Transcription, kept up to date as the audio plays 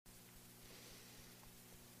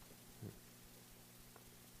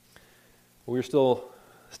We're still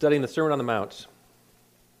studying the Sermon on the Mount,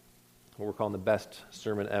 what we're calling the best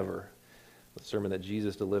sermon ever, the sermon that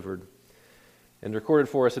Jesus delivered and recorded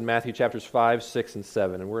for us in Matthew chapters 5, 6, and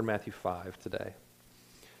 7, and we're in Matthew 5 today.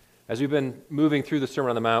 As we've been moving through the Sermon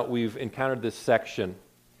on the Mount, we've encountered this section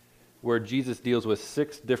where Jesus deals with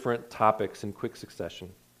 6 different topics in quick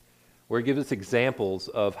succession, where he gives us examples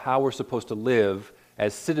of how we're supposed to live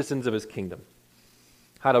as citizens of his kingdom,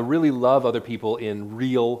 how to really love other people in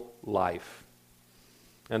real life.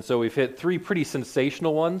 And so we've hit 3 pretty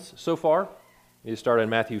sensational ones so far. You start in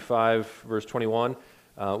Matthew 5, verse 21.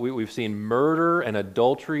 We've seen murder and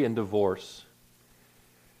adultery and divorce.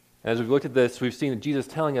 And as we've looked at this, we've seen Jesus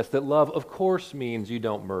telling us that love, of course, means you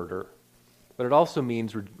don't murder, but it also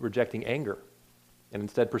means rejecting anger and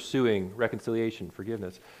instead pursuing reconciliation,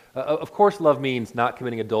 forgiveness. Of course, love means not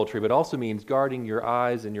committing adultery, but also means guarding your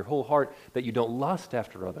eyes and your whole heart that you don't lust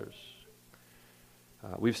after others.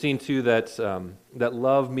 We've seen, too, that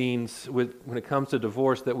love means, when it comes to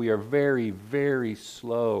divorce, that we are very, very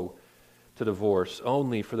slow to divorce,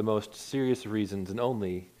 only for the most serious reasons and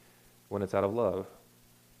only when it's out of love.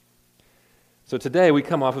 So today we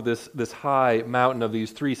come off of this high mountain of these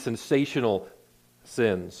 3 sensational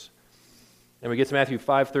sins. And we get to Matthew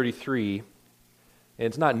 5:33, and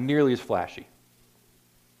it's not nearly as flashy,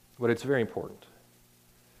 but it's very important.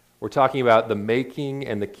 We're talking about the making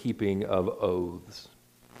and the keeping of oaths.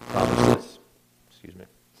 Promises.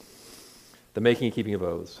 The making and keeping of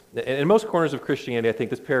oaths. In most corners of Christianity, I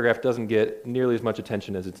think this paragraph doesn't get nearly as much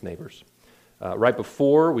attention as its neighbors. Right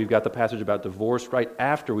before, we've got the passage about divorce. Right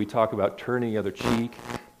after, we talk about turning the other cheek.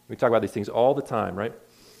 We talk about these things all the time, right?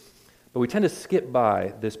 But we tend to skip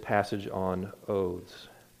by this passage on oaths.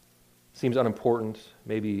 Seems unimportant,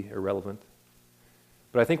 maybe irrelevant.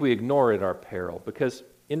 But I think we ignore it at our peril, because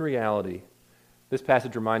in reality, this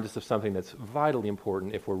passage reminds us of something that's vitally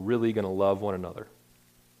important if we're really going to love one another.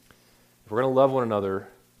 If we're going to love one another,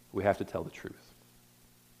 we have to tell the truth.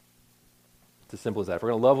 It's as simple as that. If we're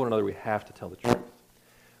going to love one another, we have to tell the truth.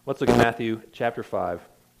 Let's look at Matthew chapter 5.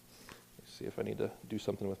 Let's see if I need to do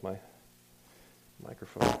something with my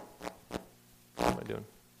microphone. What am I doing?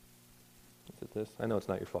 Is it this? I know it's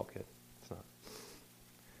not your fault, kid. It's not.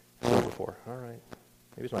 I've done it before. All right.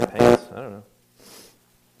 Maybe it's my pants. I don't know.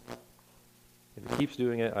 If it keeps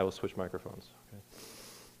doing it, I will switch microphones. Okay?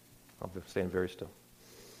 I'll be staying very still.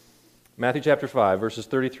 Matthew chapter 5, verses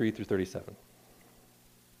 33 through 37.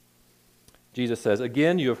 Jesus says,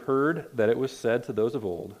 "Again you have heard that it was said to those of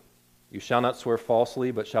old, 'You shall not swear falsely,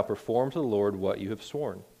 but shall perform to the Lord what you have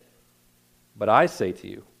sworn.' But I say to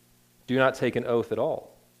you, do not take an oath at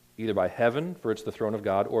all, either by heaven, for it's the throne of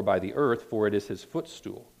God, or by the earth, for it is his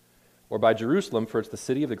footstool, or by Jerusalem, for it's the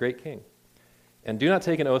city of the great king. And do not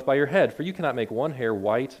take an oath by your head, for you cannot make one hair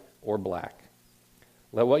white or black.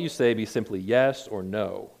 Let what you say be simply yes or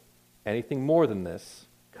no. Anything more than this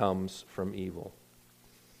comes from evil."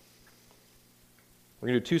 We're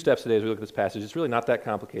going to do 2 steps today as we look at this passage. It's really not that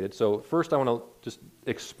complicated. So first I want to just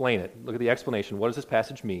explain it. Look at the explanation. What does this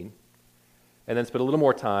passage mean? And then spend a little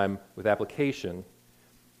more time with application.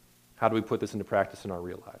 How do we put this into practice in our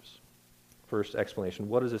real lives? First explanation.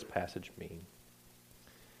 What does this passage mean?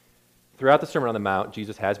 Throughout the Sermon on the Mount,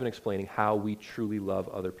 Jesus has been explaining how we truly love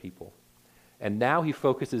other people. And now he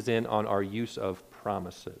focuses in on our use of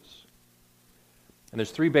promises. And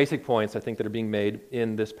there's 3 basic points, I think, that are being made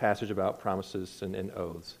in this passage about promises and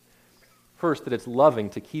oaths. First, that it's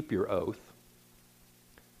loving to keep your oath.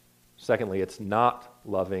 Secondly, it's not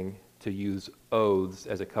loving to use oaths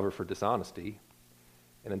as a cover for dishonesty.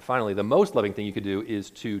 And then finally, the most loving thing you could do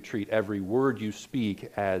is to treat every word you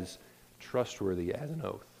speak as trustworthy as an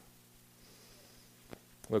oath.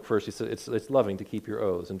 Look first, he says it's loving to keep your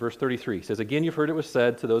oaths. In verse 33, he says, "Again you've heard it was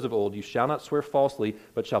said to those of old, 'You shall not swear falsely,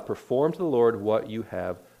 but shall perform to the Lord what you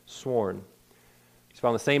have sworn.'" He's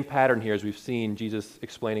found the same pattern here as we've seen Jesus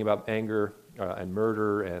explaining about anger and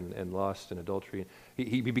murder and lust and adultery.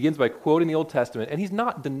 He begins by quoting the Old Testament, and he's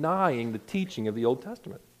not denying the teaching of the Old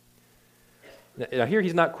Testament. Now here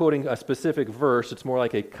he's not quoting a specific verse. It's more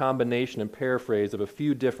like a combination and paraphrase of a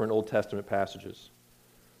few different Old Testament passages.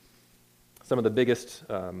 Some of the biggest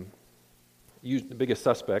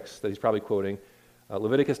suspects that he's probably quoting,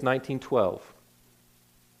 Leviticus 19:12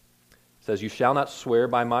 says, "You shall not swear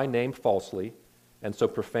by my name falsely, and so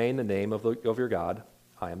profane the name of your God.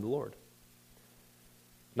 I am the Lord."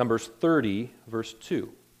 Numbers 30, verse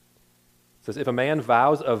 2 says, "If a man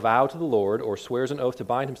vows a vow to the Lord or swears an oath to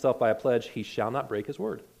bind himself by a pledge, he shall not break his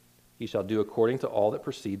word. He shall do according to all that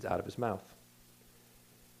proceeds out of his mouth."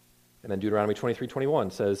 And then Deuteronomy 23:21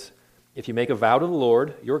 says, If you make a vow to the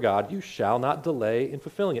Lord your God, you shall not delay in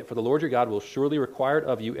fulfilling it, for the Lord your God will surely require it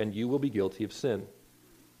of you, and you will be guilty of sin.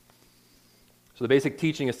 So the basic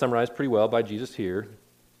teaching is summarized pretty well by Jesus here.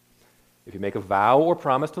 If you make a vow or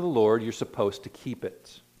promise to the Lord, you're supposed to keep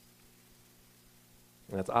it.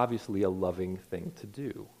 And that's obviously a loving thing to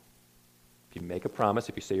do. If you make a promise,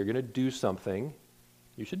 if you say you're going to do something,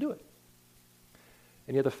 you should do it.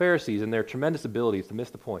 And yet the Pharisees, in their tremendous abilities to miss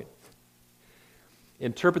the point,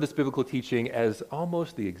 interpret this biblical teaching as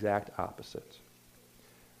almost the exact opposite.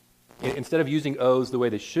 Instead of using oaths the way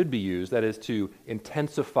they should be used, that is to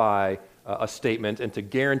intensify a statement and to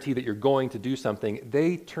guarantee that you're going to do something,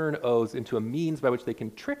 they turn oaths into a means by which they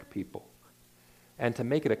can trick people and to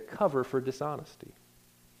make it a cover for dishonesty.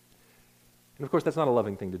 And of course, that's not a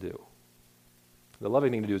loving thing to do. The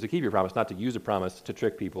loving thing to do is to keep your promise, not to use a promise to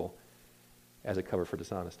trick people as a cover for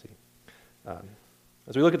dishonesty.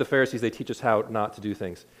 As we look at the Pharisees, they teach us how not to do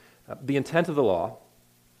things. The intent of the law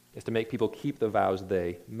is to make people keep the vows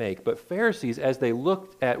they make. But Pharisees, as they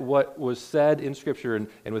looked at what was said in Scripture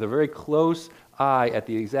and with a very close eye at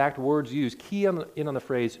the exact words used, key in on the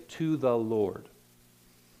phrase, to the Lord.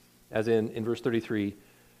 As in verse 33,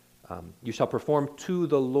 you shall perform to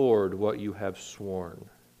the Lord what you have sworn.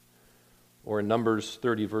 Or in Numbers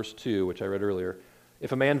 30, verse 2, which I read earlier,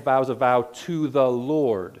 if a man vows a vow to the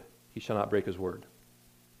Lord, he shall not break his word.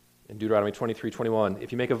 In Deuteronomy 23:21,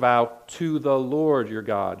 if you make a vow to the Lord your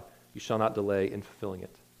God, you shall not delay in fulfilling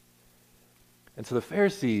it. And so the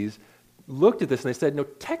Pharisees looked at this and they said, no,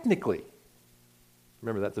 technically,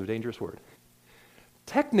 remember that's a dangerous word,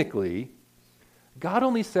 technically, God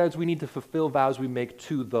only says we need to fulfill vows we make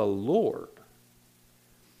to the Lord.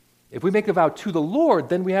 If we make a vow to the Lord,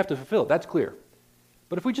 then we have to fulfill it. That's clear.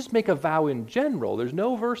 But if we just make a vow in general, there's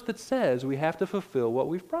no verse that says we have to fulfill what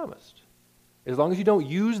we've promised. As long as you don't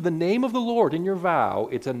use the name of the Lord in your vow,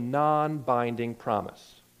 it's a non-binding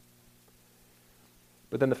promise.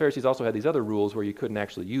 But then the Pharisees also had these other rules where you couldn't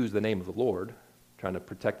actually use the name of the Lord, trying to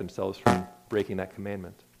protect themselves from breaking that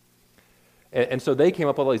commandment. And so they came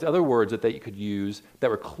up with all these other words that you could use that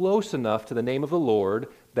were close enough to the name of the Lord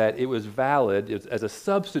that it was valid as a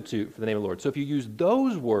substitute for the name of the Lord. So if you used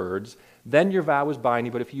those words, then your vow was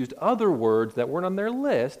binding. But if you used other words that weren't on their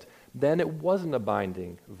list, then it wasn't a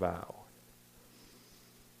binding vow.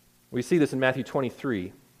 We see this in Matthew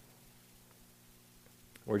 23,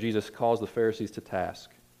 where Jesus calls the Pharisees to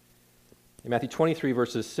task. In Matthew 23,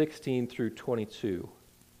 verses 16 through 22,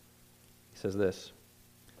 he says this,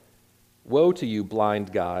 woe to you,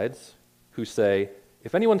 blind guides, who say,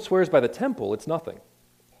 if anyone swears by the temple, it's nothing.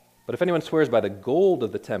 But if anyone swears by the gold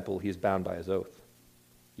of the temple, he is bound by his oath.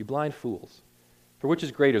 You blind fools, for which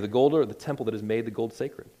is greater, the gold or the temple that has made the gold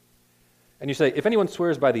sacred? And you say, if anyone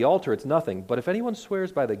swears by the altar, it's nothing. But if anyone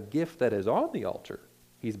swears by the gift that is on the altar,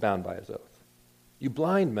 he's bound by his oath. You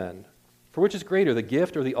blind men, for which is greater, the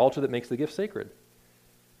gift or the altar that makes the gift sacred?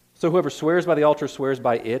 So whoever swears by the altar swears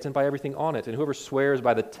by it and by everything on it. And whoever swears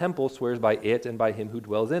by the temple swears by it and by him who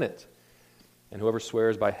dwells in it. And whoever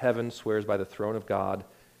swears by heaven swears by the throne of God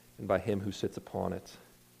and by him who sits upon it.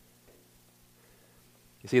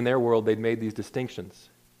 You see, in their world, they'd made these distinctions.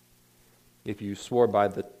 If you swore by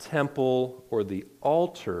the temple or the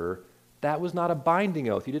altar, that was not a binding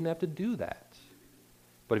oath. You didn't have to do that.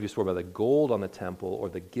 But if you swore by the gold on the temple or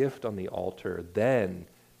the gift on the altar, then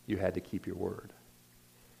you had to keep your word.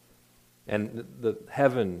 And the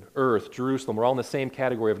heaven, earth, Jerusalem were all in the same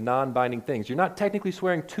category of non-binding things. You're not technically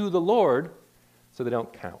swearing to the Lord, so they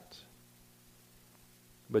don't count.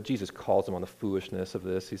 But Jesus calls them on the foolishness of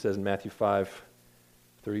this. He says in Matthew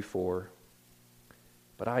 5:34,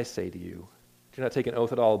 but I say to you, do not take an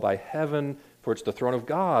oath at all by heaven, for it's the throne of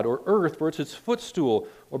God, or earth, for it's its footstool,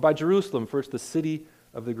 or by Jerusalem, for it's the city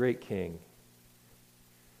of the great king.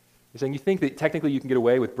 He's saying you think that technically you can get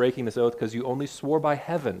away with breaking this oath because you only swore by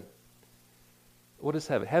heaven. What is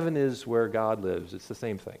heaven? Heaven is where God lives. It's the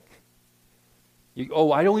same thing.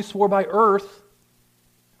 I only swore by earth.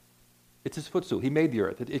 It's his footstool. He made the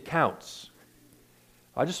earth. It counts.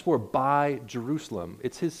 I just swore by Jerusalem.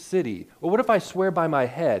 It's his city. Well, what if I swear by my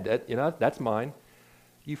head? That's mine.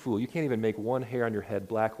 You fool. You can't even make one hair on your head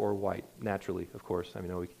black or white. Naturally, of course. I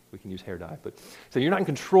mean, we can use hair dye. But so you're not in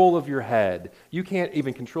control of your head. You can't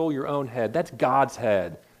even control your own head. That's God's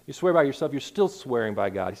head. You swear by yourself, you're still swearing by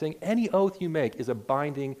God. He's saying any oath you make is a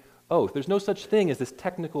binding oath. There's no such thing as this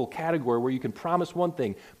technical category where you can promise one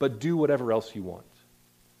thing but do whatever else you want.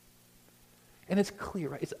 And it's clear,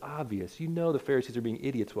 right? It's obvious. You know the Pharisees are being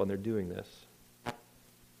idiots when they're doing this.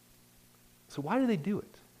 So why do they do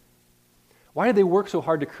it? Why do they work so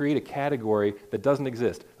hard to create a category that doesn't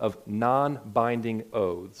exist of non-binding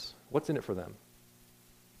oaths? What's in it for them?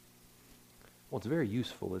 Well, it's very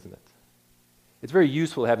useful, isn't it? It's very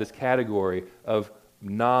useful to have this category of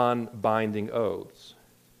non-binding oaths.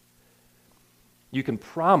 You can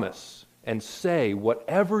promise and say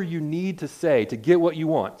whatever you need to say to get what you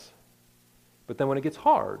want. But then when it gets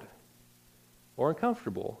hard or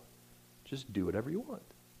uncomfortable, just do whatever you want.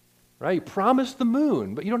 Right? You promise the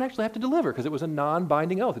moon, but you don't actually have to deliver because it was a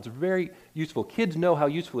non-binding oath. It's very useful. Kids know how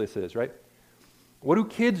useful this is, right? What do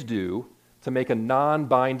kids do to make a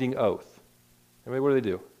non-binding oath? What do they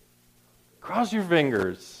do? Cross your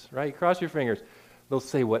fingers, right? Cross your fingers. They'll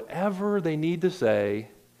say whatever they need to say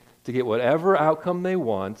to get whatever outcome they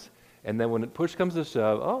want, and then when push comes to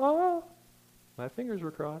shove, my fingers were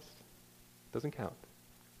crossed. Doesn't count.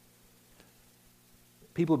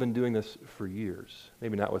 People have been doing this for years,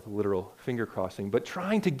 maybe not with literal finger crossing, but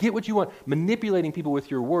trying to get what you want, manipulating people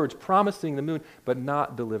with your words, promising the moon, but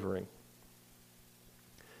not delivering.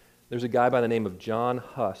 There's a guy by the name of John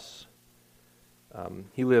Huss.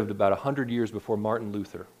 He lived about 100 years before Martin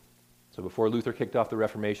Luther. So before Luther kicked off the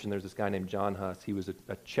Reformation, there's this guy named John Huss. He was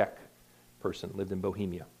a Czech person, lived in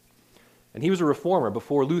Bohemia. And he was a reformer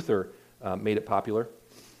before Luther made it popular.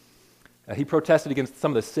 He protested against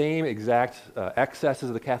some of the same exact excesses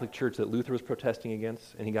of the Catholic Church that Luther was protesting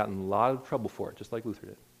against, and he got in a lot of trouble for it, just like Luther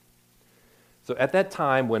did. So at that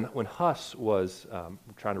time, when Huss was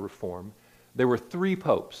trying to reform, there were 3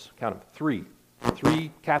 popes, count them,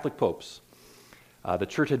 3 Catholic popes. The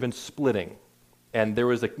church had been splitting, and there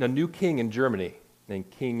was a new king in Germany named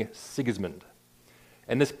King Sigismund.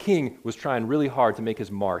 And this king was trying really hard to make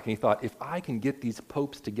his mark. And he thought, if I can get these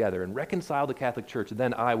popes together and reconcile the Catholic Church,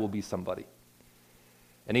 then I will be somebody.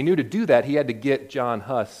 And he knew to do that, he had to get John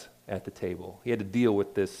Huss at the table. He had to deal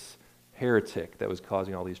with this heretic that was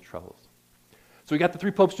causing all these troubles. So he got the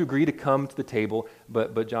 3 popes to agree to come to the table,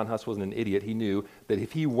 but John Huss wasn't an idiot. He knew that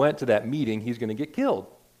if he went to that meeting, he's going to get killed.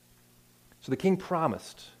 So the king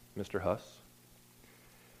promised Mr. Huss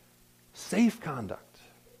safe conduct.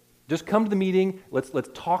 Just come to the meeting, let's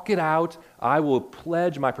talk it out. I will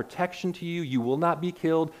pledge my protection to you. You will not be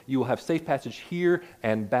killed. You will have safe passage here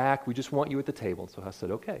and back. We just want you at the table. So Huss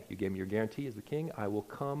said, okay, you gave me your guarantee as the king. I will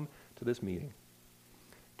come to this meeting.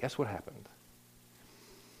 Guess what happened?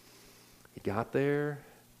 He got there.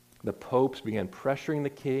 The popes began pressuring the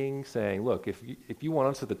king, saying, look, if you want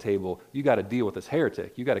us at the table, you got to deal with this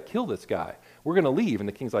heretic. You got to kill this guy. We're going to leave. And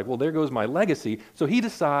the king's like, well, there goes my legacy. So he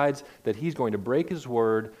decides that he's going to break his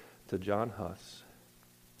word to John Huss,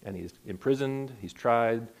 and he's imprisoned, he's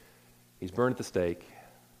tried, he's burned at the stake.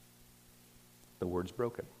 The word's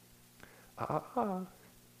broken. But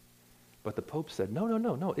the Pope said,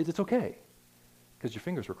 no, it's okay, because your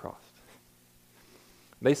fingers were crossed.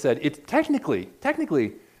 They said, it's technically,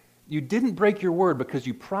 you didn't break your word because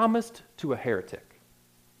you promised to a heretic.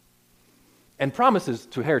 And promises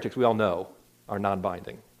to heretics, we all know, are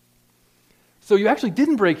non-binding. So you actually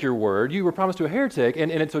didn't break your word. You were promised to a heretic,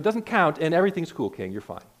 so it doesn't count, and everything's cool, king. You're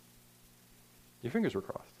fine. Your fingers were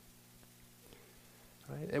crossed.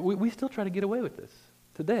 Right? We still try to get away with this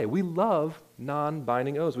today. We love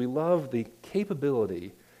non-binding oaths. We love the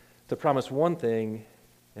capability to promise one thing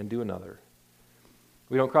and do another.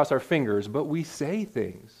 We don't cross our fingers, but we say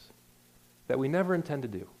things that we never intend to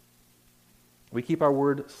do. We keep our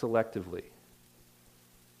word selectively,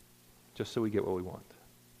 just so we get what we want.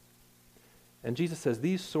 And Jesus says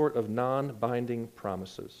these sort of non-binding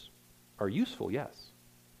promises are useful, yes,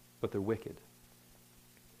 but they're wicked.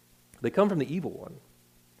 They come from the evil one.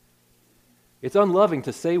 It's unloving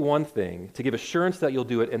to say one thing, to give assurance that you'll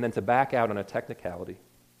do it, and then to back out on a technicality.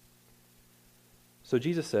 So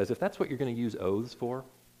Jesus says, if that's what you're going to use oaths for,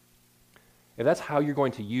 if that's how you're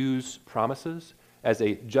going to use promises as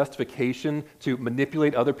a justification to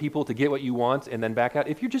manipulate other people to get what you want and then back out,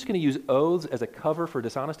 if you're just going to use oaths as a cover for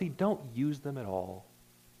dishonesty, don't use them at all.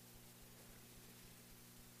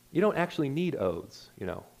 You don't actually need oaths,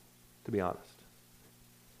 to be honest.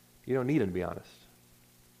 You don't need them, to be honest.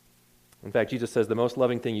 In fact, Jesus says the most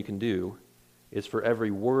loving thing you can do is for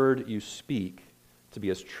every word you speak to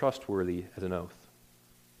be as trustworthy as an oath.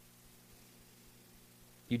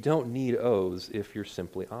 You don't need oaths if you're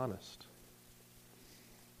simply honest.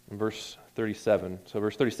 In verse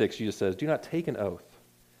 36, Jesus says, do not take an oath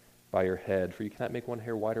by your head, for you cannot make one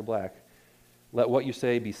hair white or black. Let what you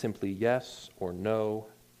say be simply yes or no.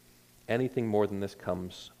 Anything more than this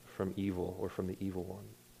comes from evil or from the evil one.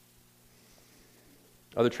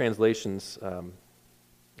 Other translations are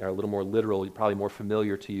a little more literal, probably more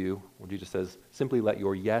familiar to you, where Jesus says, simply let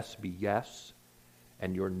your yes be yes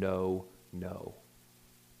and your no, no.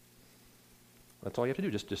 That's all you have to do.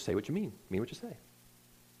 Just say what you mean what you say.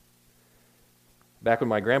 Back when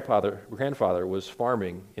my grandfather was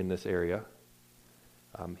farming in this area,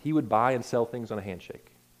 He would buy and sell things on a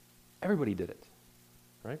handshake. Everybody did it,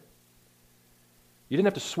 right? You didn't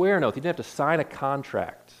have to swear an oath. You didn't have to sign a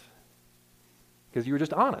contract because you were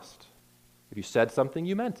just honest. If you said something,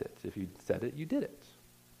 you meant it. If you said it, you did it.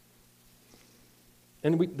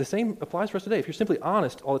 And the same applies for us today. If you're simply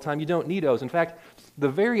honest all the time, you don't need oaths. In fact, the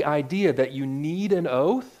very idea that you need an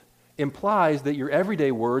oath implies that your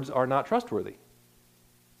everyday words are not trustworthy.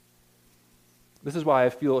 This is why I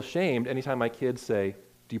feel ashamed anytime my kids say,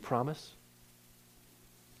 "Do you promise?"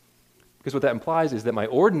 Because what that implies is that my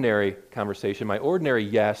ordinary conversation, my ordinary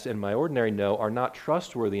yes and my ordinary no are not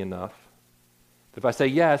trustworthy enough. If I say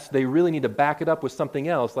yes, they really need to back it up with something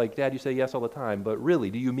else, like, "Dad, you say yes all the time, but really,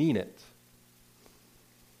 do you mean it?"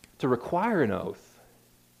 To require an oath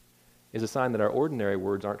is a sign that our ordinary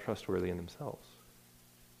words aren't trustworthy in themselves.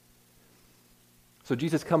 So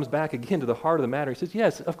Jesus comes back again to the heart of the matter. He says,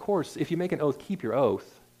 yes, of course, if you make an oath, keep your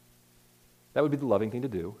oath. That would be the loving thing to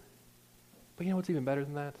do. But you know what's even better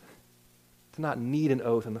than that? To not need an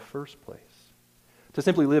oath in the first place. To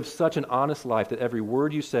simply live such an honest life that every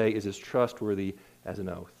word you say is as trustworthy as an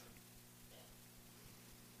oath.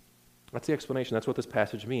 That's the explanation. That's what this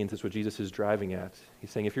passage means. That's what Jesus is driving at.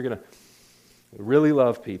 He's saying if you're going to really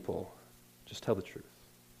love people, just tell the truth.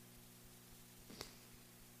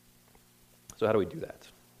 So how do we do that?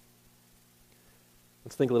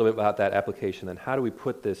 Let's think a little bit about that application then. How do we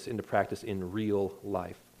put this into practice in real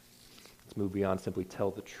life? Let's move beyond simply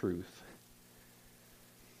tell the truth.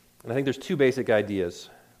 And I think there's two basic ideas.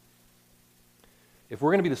 If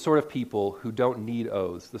we're going to be the sort of people who don't need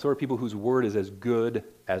oaths, the sort of people whose word is as good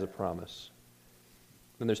as a promise,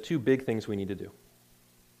 then there's two big things we need to do.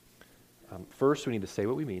 First, we need to say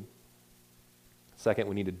what we mean. Second,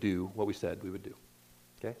 we need to do what we said we would do.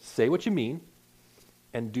 Okay? Say what you mean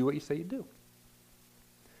and do what you say you do.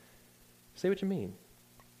 Say what you mean.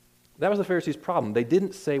 That was the Pharisees' problem. They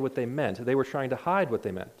didn't say what they meant. They were trying to hide what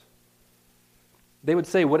they meant. They would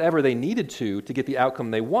say whatever they needed to get the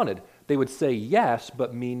outcome they wanted. They would say yes,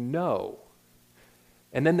 but mean no.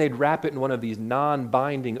 And then they'd wrap it in one of these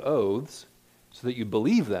non-binding oaths so that you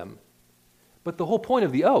believe them. But the whole point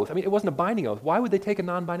of the oath, it wasn't a binding oath. Why would they take a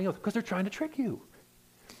non-binding oath? Because they're trying to trick you.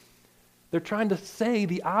 They're trying to say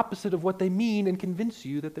the opposite of what they mean and convince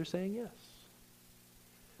you that they're saying yes.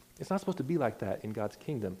 It's not supposed to be like that in God's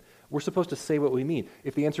kingdom. We're supposed to say what we mean.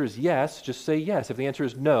 If the answer is yes, just say yes. If the answer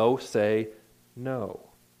is no, say no.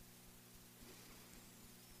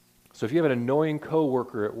 So if you have an annoying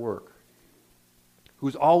coworker at work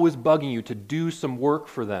who's always bugging you to do some work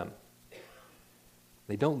for them,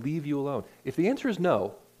 they don't leave you alone. If the answer is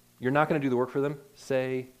no, you're not going to do the work for them,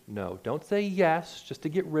 say no. Don't say yes just to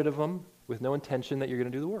get rid of them with no intention that you're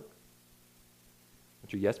going to do the work.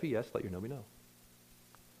 Let your yes be yes, let your no be no.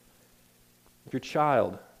 If your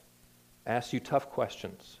child asks you tough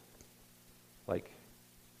questions, like,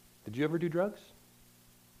 did you ever do drugs?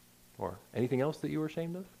 Or anything else that you were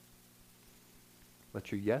ashamed of?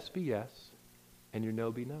 Let your yes be yes and your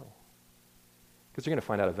no be no. Because you're going to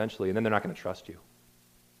find out eventually, and then they're not going to trust you.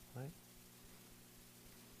 Right?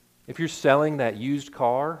 If you're selling that used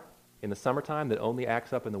car in the summertime that only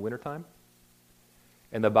acts up in the wintertime,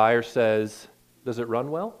 and the buyer says, does it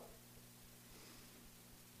run well?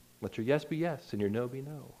 Let your yes be yes and your no be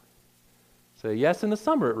no. Say, yes, in the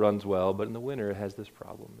summer it runs well, but in the winter it has this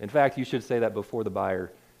problem. In fact, you should say that before the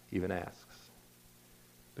buyer even asks.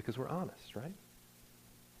 Because we're honest, right?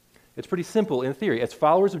 It's pretty simple in theory. As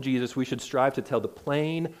followers of Jesus, we should strive to tell the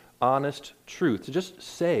plain, honest truth, to just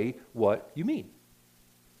say what you mean.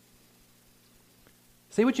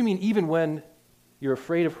 Say what you mean even when you're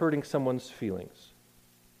afraid of hurting someone's feelings.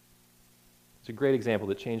 It's a great example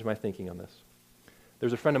that changed my thinking on this.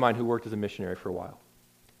 There's a friend of mine who worked as a missionary for a while.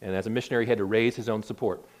 And as a missionary, he had to raise his own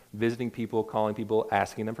support, visiting people, calling people,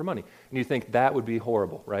 asking them for money. And you think that would be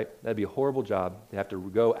horrible, right? That'd be a horrible job to have to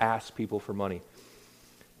go ask people for money.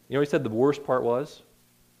 You know what he said the worst part was?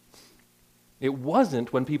 It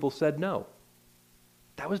wasn't when people said no.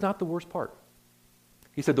 That was not the worst part.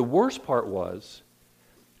 He said the worst part was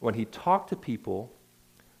when he talked to people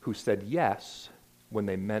who said yes when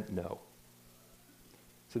they meant no.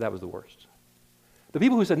 So that was the worst. The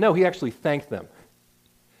people who said no, he actually thanked them.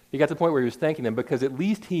 He got to the point where he was thanking them because at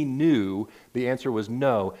least he knew the answer was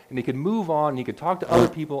no, and he could move on, and he could talk to other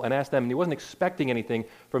people and ask them, and he wasn't expecting anything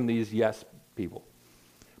from these yes people.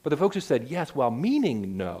 But the folks who said yes while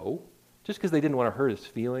meaning no, just because they didn't want to hurt his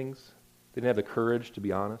feelings, they didn't have the courage to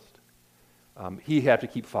be honest, he'd have to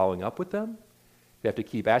keep following up with them. He'd have to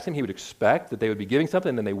keep asking. He would expect that they would be giving something,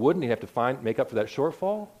 and then they wouldn't. He'd have to make up for that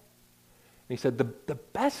shortfall. And he said the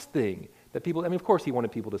best thing that people, of course he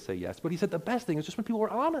wanted people to say yes, but he said the best thing is just when people were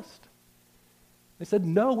honest. They said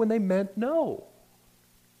no when they meant no.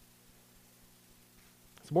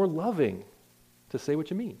 It's more loving to say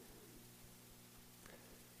what you mean.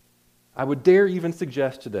 I would dare even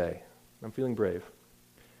suggest today, I'm feeling brave,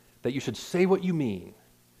 that you should say what you mean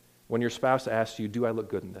when your spouse asks you, do I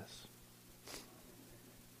look good in this?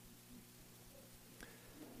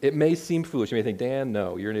 It may seem foolish. You may think, Dan,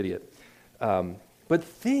 no, you're an idiot. But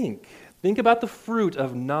think about the fruit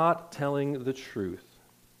of not telling the truth.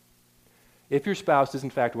 If your spouse is in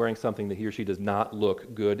fact wearing something that he or she does not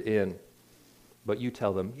look good in, but you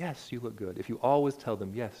tell them, yes, you look good. If you always tell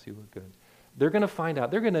them, yes, you look good, they're going to find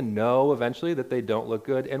out, they're going to know eventually that they don't look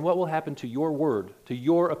good, and what will happen to your word, to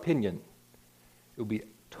your opinion? It will be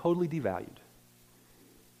totally devalued.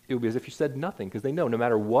 It will be as if you said nothing, because they know no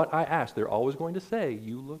matter what I ask, they're always going to say,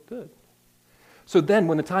 you look good. So then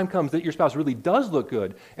when the time comes that your spouse really does look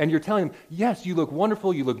good, and you're telling them, yes, you look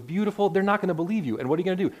wonderful, you look beautiful, they're not going to believe you. And what are you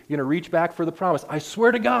going to do? You're going to reach back for the promise. I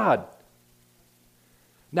swear to God,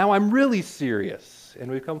 now I'm really serious.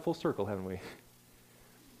 And we've come full circle, haven't we?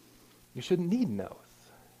 You shouldn't need an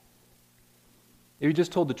oath. If you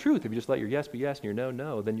just told the truth, if you just let your yes be yes and your no,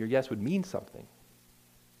 no, then your yes would mean something.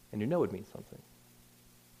 And your no would mean something.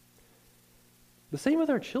 The same with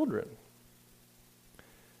our children.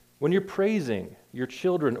 When you're praising your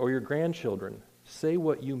children or your grandchildren, say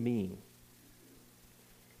what you mean.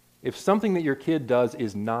 If something that your kid does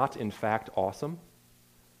is not, in fact, awesome,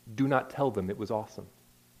 do not tell them it was awesome.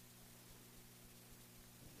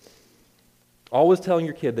 Always telling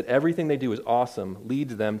your kid that everything they do is awesome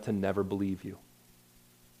leads them to never believe you.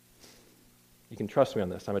 You can trust me on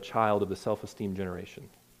this. I'm a child of the self-esteem generation.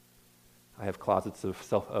 I have closets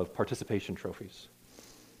of participation trophies.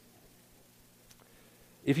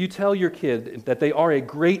 If you tell your kid that they are a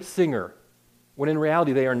great singer, when in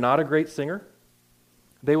reality they are not a great singer,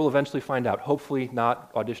 they will eventually find out, hopefully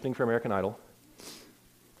not auditioning for American Idol,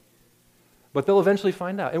 but they'll eventually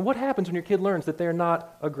find out. And what happens when your kid learns that they're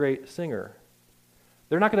not a great singer?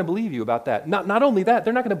 They're not going to believe you about that. Not only that,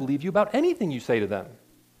 they're not going to believe you about anything you say to them.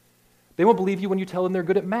 They won't believe you when you tell them they're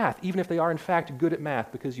good at math, even if they are in fact good at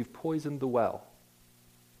math, because you've poisoned the well.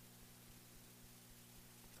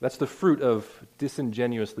 That's the fruit of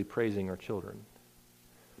disingenuously praising our children.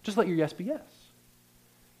 Just let your yes be yes.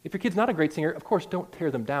 If your kid's not a great singer, of course, don't tear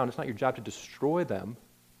them down. It's not your job to destroy them.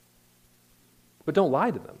 But don't lie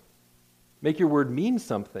to them. Make your word mean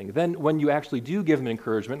something. Then when you actually do give them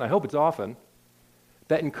encouragement, and I hope it's often,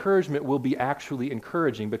 that encouragement will be actually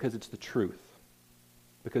encouraging because it's the truth.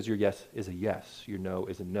 Because your yes is a yes, your no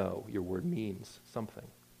is a no, your word means something.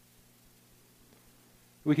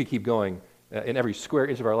 We could keep going in every square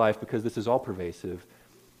inch of our life because this is all pervasive.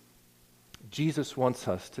 Jesus wants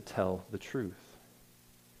us to tell the truth.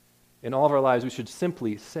 In all of our lives, we should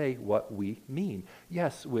simply say what we mean.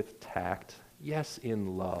 Yes, with tact, yes,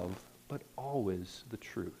 in love, but always the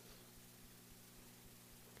truth.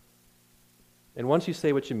 And once you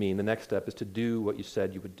say what you mean, the next step is to do what you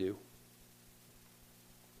said you would do.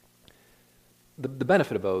 The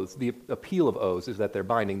benefit of oaths, the appeal of oaths is that they're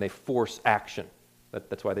binding. They force action.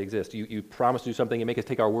 That's why they exist. You promise to do something and make us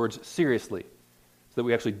take our words seriously so that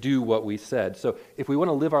we actually do what we said. So if we want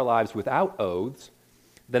to live our lives without oaths,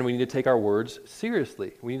 then we need to take our words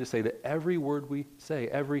seriously. We need to say that every word we say,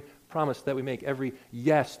 every promise that we make, every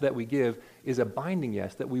yes that we give is a binding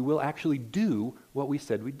yes, that we will actually do what we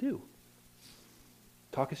said we'd do.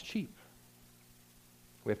 Talk is cheap.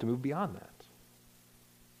 We have to move beyond that.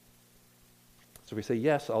 So if we say,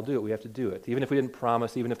 yes, I'll do it, we have to do it. Even if we didn't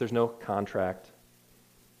promise, even if there's no contract,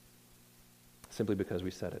 simply because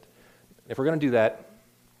we said it. If we're going to do that,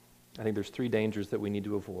 I think there's three dangers that we need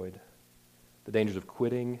to avoid. The dangers of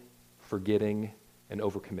quitting, forgetting, and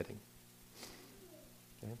overcommitting.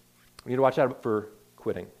 Okay? We need to watch out for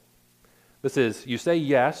quitting. This is, you say,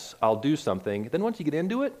 yes, I'll do something. Then once you get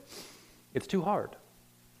into it, it's too hard.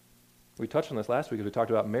 We touched on this last week as we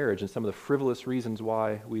talked about marriage and some of the frivolous reasons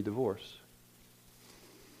why we divorce.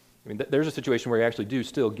 I mean, there's a situation where you actually do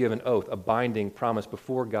still give an oath, a binding promise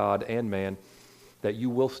before God and man that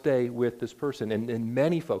you will stay with this person. And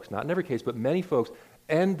many folks, not in every case, but many folks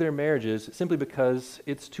end their marriages simply because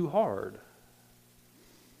it's too hard.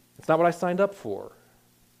 It's not what I signed up for.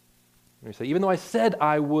 And you say, even though I said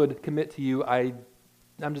I would commit to you, I'm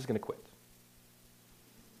just going to quit.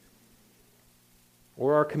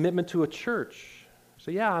 Or our commitment to a church.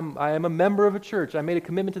 So yeah, I am a member of a church. I made a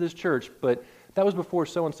commitment to this church, but that was before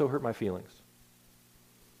so-and-so hurt my feelings.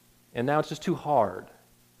 And now it's just too hard,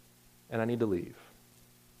 and I need to leave.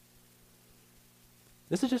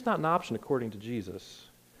 This is just not an option according to Jesus.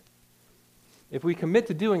 If we commit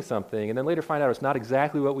to doing something and then later find out it's not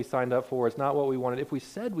exactly what we signed up for, it's not what we wanted, if we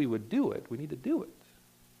said we would do it, we need to do it.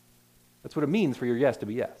 That's what it means for your yes to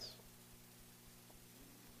be yes.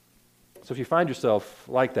 So if you find yourself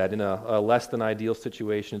like that in a less than ideal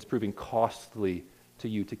situation, it's proving costly to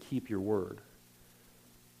you to keep your word.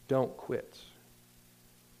 Don't quit.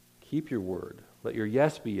 Keep your word. Let your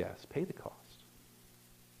yes be yes. Pay the cost.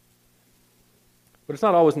 But it's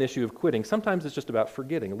not always an issue of quitting. Sometimes it's just about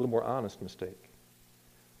forgetting, a little more honest mistake.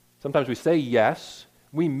 Sometimes we say yes,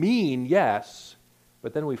 we mean yes,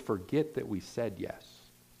 but then we forget that we said yes.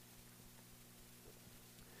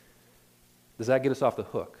 Does that get us off the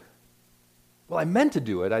hook? Well, I meant to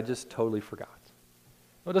do it, I just totally forgot.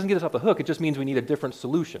 Well, it doesn't get us off the hook, it just means we need a different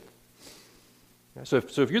solution. So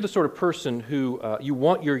if you're the sort of person who you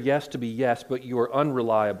want your yes to be yes, but you are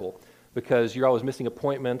unreliable because you're always missing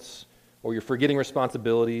appointments or you're forgetting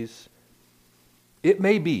responsibilities, it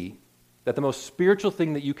may be that the most spiritual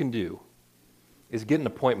thing that you can do is get an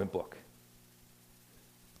appointment book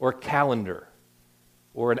or a calendar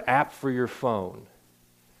or an app for your phone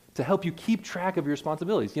to help you keep track of your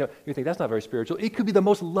responsibilities. You think that's not very spiritual. It could be the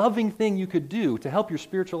most loving thing you could do to help your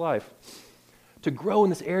spiritual life, to grow in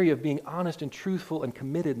this area of being honest and truthful and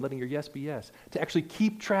committed and letting your yes be yes, to actually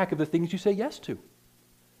keep track of the things you say yes to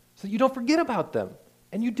so that you don't forget about them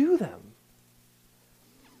and you do them.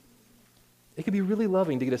 It can be really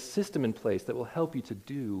loving to get a system in place that will help you to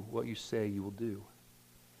do what you say you will do.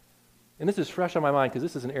 And this is fresh on my mind because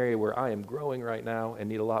this is an area where I am growing right now and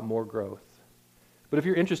need a lot more growth. But if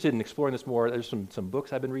you're interested in exploring this more, there's some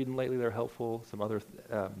books I've been reading lately that are helpful, some other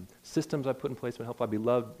systems I've put in place that are helpful.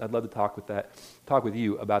 I'd love to talk with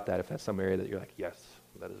you about that if that's some area that you're like, yes,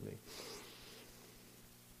 that is me.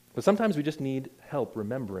 But sometimes we just need help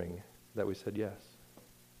remembering that we said yes.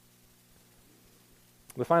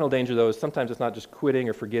 The final danger, though, is sometimes it's not just quitting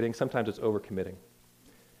or forgetting, sometimes it's overcommitting.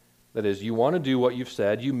 That is, you want to do what you've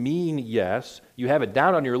said, you mean yes, you have it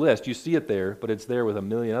down on your list, you see it there, but it's there with a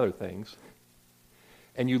million other things.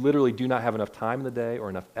 And you literally do not have enough time in the day or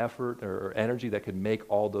enough effort or energy that could make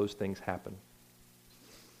all those things happen.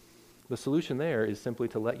 The solution there is simply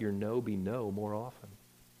to let your no be no more often.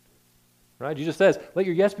 Right? Jesus says, let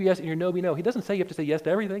your yes be yes and your no be no. He doesn't say you have to say yes to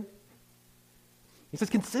everything. He says,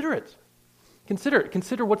 consider it.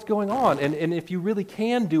 Consider what's going on, and if you really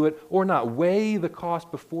can do it or not, weigh the cost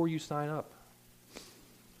before you sign up.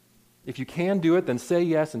 If you can do it, then say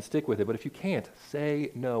yes and stick with it. But if you can't,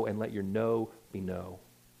 say no and let your no be no.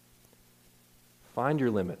 Find your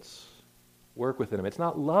limits. Work within them. It's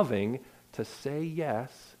not loving to say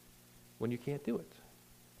yes when you can't do it.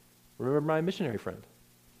 Remember my missionary friend.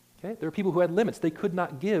 Okay? There are people who had limits they could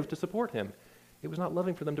not give to support him. It was not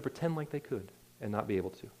loving for them to pretend like they could and not be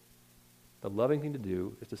able to. The loving thing to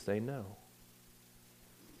do is to say no.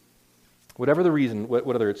 Whatever the reason,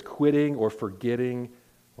 whether it's quitting or forgetting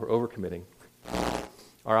or overcommitting,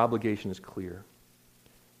 our obligation is clear.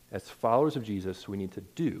 As followers of Jesus, we need to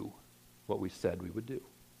do what we said we would do.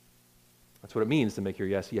 That's what it means to make your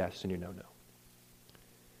yes, yes, and your no,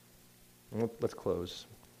 no. Let's close.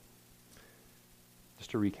 Just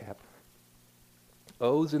to recap.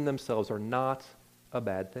 Oaths in themselves are not a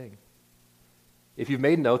bad thing. If you've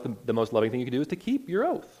made an oath, the most loving thing you can do is to keep your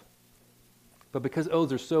oath. But because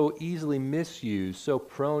oaths are so easily misused, so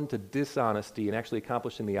prone to dishonesty and actually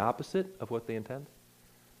accomplishing the opposite of what they intend,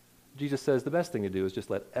 Jesus says the best thing to do is just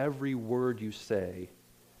let every word you say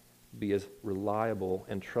be as reliable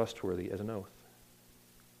and trustworthy as an oath.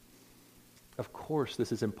 Of course,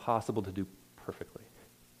 this is impossible to do perfectly.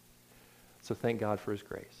 So thank God for his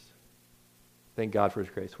grace. Thank God for his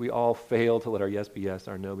grace. We all fail to let our yes be yes,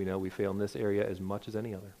 our no be no. We fail in this area as much as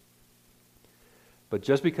any other. But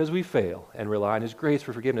just because we fail and rely on his grace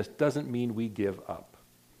for forgiveness doesn't mean we give up.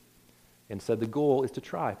 Instead, the goal is to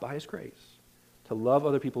try, by his grace, to love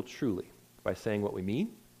other people truly by saying what we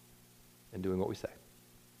mean and doing what we say.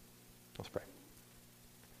 Let's pray.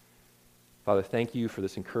 Father, thank you for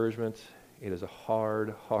this encouragement. It is a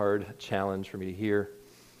hard, hard challenge for me to hear.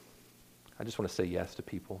 I just want to say yes to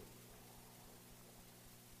people,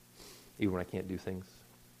 even when I can't do things.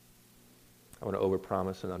 I want to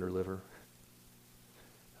overpromise and underdeliver.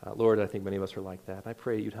 Lord, I think many of us are like that. I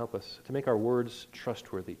pray you'd help us to make our words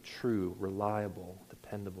trustworthy, true, reliable,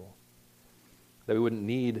 dependable. That we wouldn't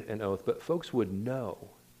need an oath, but folks would know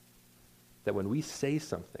that when we say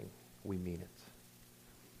something, we mean it.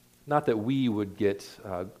 Not that we would get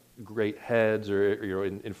great heads or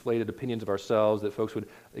inflated opinions of ourselves, that folks would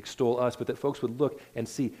extol us, but that folks would look and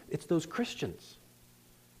see, it's those Christians.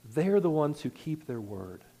 They're the ones who keep their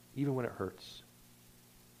word, even when it hurts.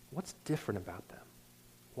 What's different about them?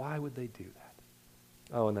 Why would they do that?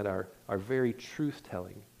 Oh, and that our very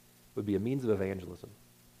truth-telling would be a means of evangelism,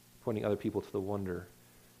 pointing other people to the wonder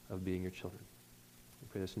of being your children. We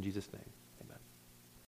pray this in Jesus' name.